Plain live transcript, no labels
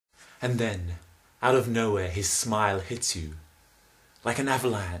And then, out of nowhere, his smile hits you like an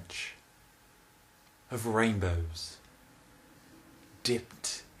avalanche of rainbows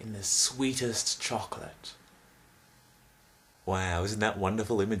dipped in the sweetest chocolate. Wow, isn't that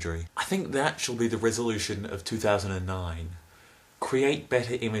wonderful imagery? I think that shall be the resolution of 2009. Create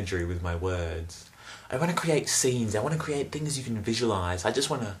better imagery with my words. I want to create scenes, I want to create things you can visualise. I just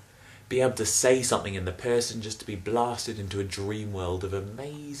want to be able to say something and the person just to be blasted into a dream world of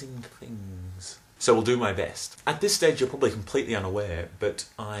amazing things. So we'll do my best. At this stage you're probably completely unaware, but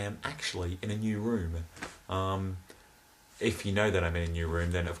I am actually in a new room. If you know that I'm in a new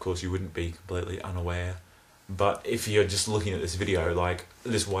room, then of course you wouldn't be completely unaware. But if you're just looking at this video, like,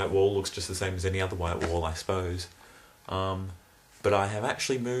 this white wall looks just the same as any other white wall, I suppose. But I have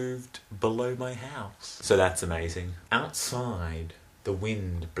actually moved below my house. So that's amazing. Outside, the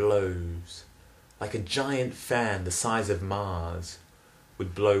wind blows like a giant fan the size of Mars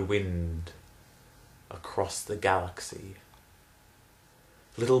would blow wind across the galaxy.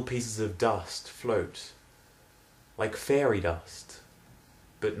 Little pieces of dust float like fairy dust,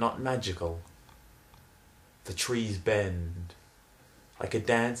 but not magical. The trees bend like a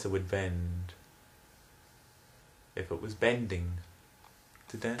dancer would bend if it was bending.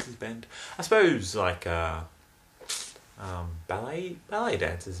 Do dancers bend? I suppose like ballet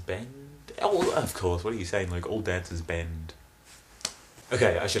dancers bend. Oh, of course. What are you saying, Luke? All dancers bend.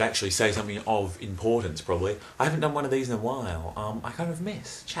 Okay, I should actually say something of importance, probably. I haven't done one of these in a while. I kind of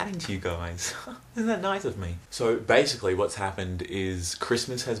miss chatting to you guys. Isn't that nice of me? So basically what's happened is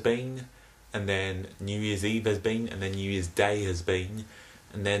Christmas has been, and then New Year's Eve has been, and then New Year's Day has been,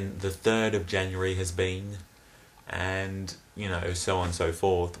 and then the 3rd of January has been, and, you know, so on and so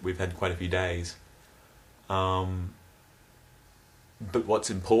forth. We've had quite a few days. But what's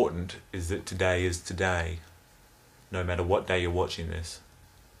important is that today is today, no matter what day you're watching this.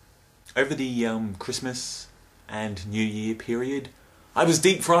 Over the Christmas and New Year period, I was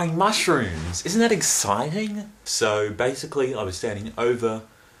deep frying mushrooms. Isn't that exciting? So basically I was standing over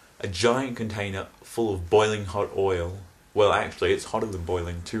a giant container full of boiling hot oil. Well, actually it's hotter than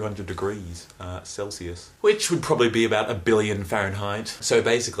boiling, 200 degrees Celsius, which would probably be about 1 billion Fahrenheit. So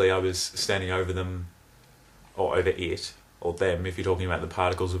basically I was standing over them, or over it, or them if you're talking about the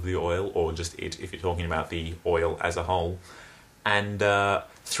particles of the oil, or just it if you're talking about the oil as a whole, and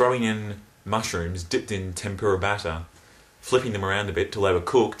throwing in mushrooms dipped in tempura batter, flipping them around a bit till they were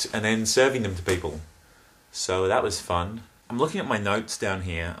cooked, and then serving them to people. So that was fun. I'm looking at my notes down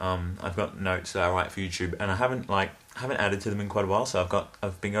here. I've got notes that I write for YouTube, and I haven't added to them in quite a while, so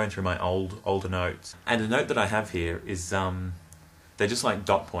I've been going through my older notes. And the note that I have here is they're just like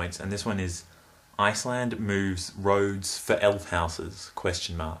dot points, and this one is Iceland moves roads for elf houses, ?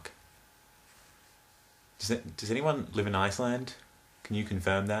 Does anyone live in Iceland? Can you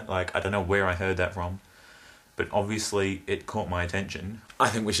confirm that? Like, I don't know where I heard that from, but obviously it caught my attention. I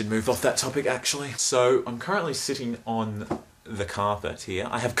think we should move off that topic, actually. So I'm currently sitting on the carpet here.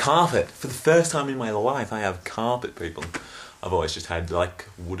 I have carpet! For the first time in my life, I have carpet, people. I've always just had, like,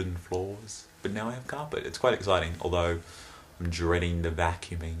 wooden floors, but now I have carpet. It's quite exciting, although I'm dreading the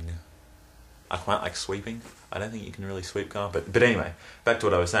vacuuming. I quite like sweeping. I don't think you can really sweep carpet. But anyway, back to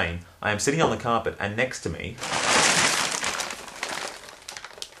what I was saying. I am sitting on the carpet, and next to me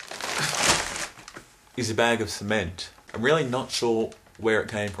is a bag of cement. I'm really not sure where it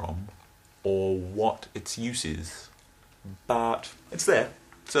came from or what its use is, but it's there,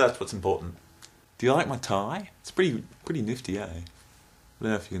 so that's what's important. Do you like my tie? It's pretty nifty, eh? I don't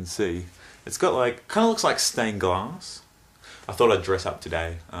know if you can see. It's got like, kind of looks like stained glass. I thought I'd dress up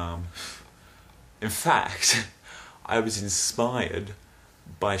today. In fact, I was inspired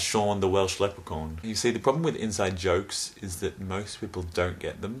by Shaun the Welsh Leprechaun. You see, the problem with inside jokes is that most people don't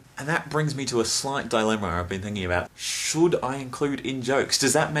get them. And that brings me to a slight dilemma I've been thinking about. Should I include in-jokes?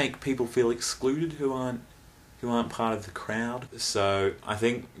 Does that make people feel excluded who aren't part of the crowd? So I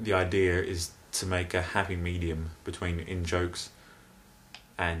think the idea is to make a happy medium between in-jokes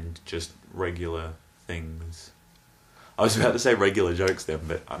and just regular things. I was about to say regular jokes then,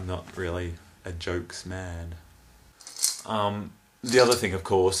 but I'm not really a jokes man. The other thing, of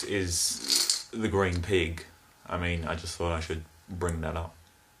course, is the green pig. I mean, I just thought I should bring that up.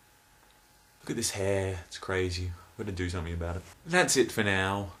 Look at this hair, it's crazy. I've got to do something about it. That's it for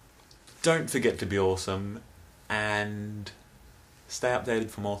now. Don't forget to be awesome, and stay updated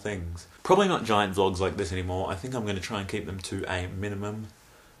for more things. Probably not giant vlogs like this anymore. I think I'm going to try and keep them to a minimum.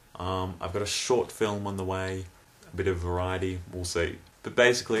 I've got a short film on the way, a bit of variety, we'll see. But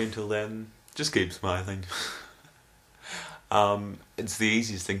basically, until then, just keep smiling. It's the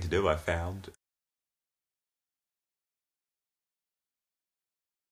easiest thing to do, I found.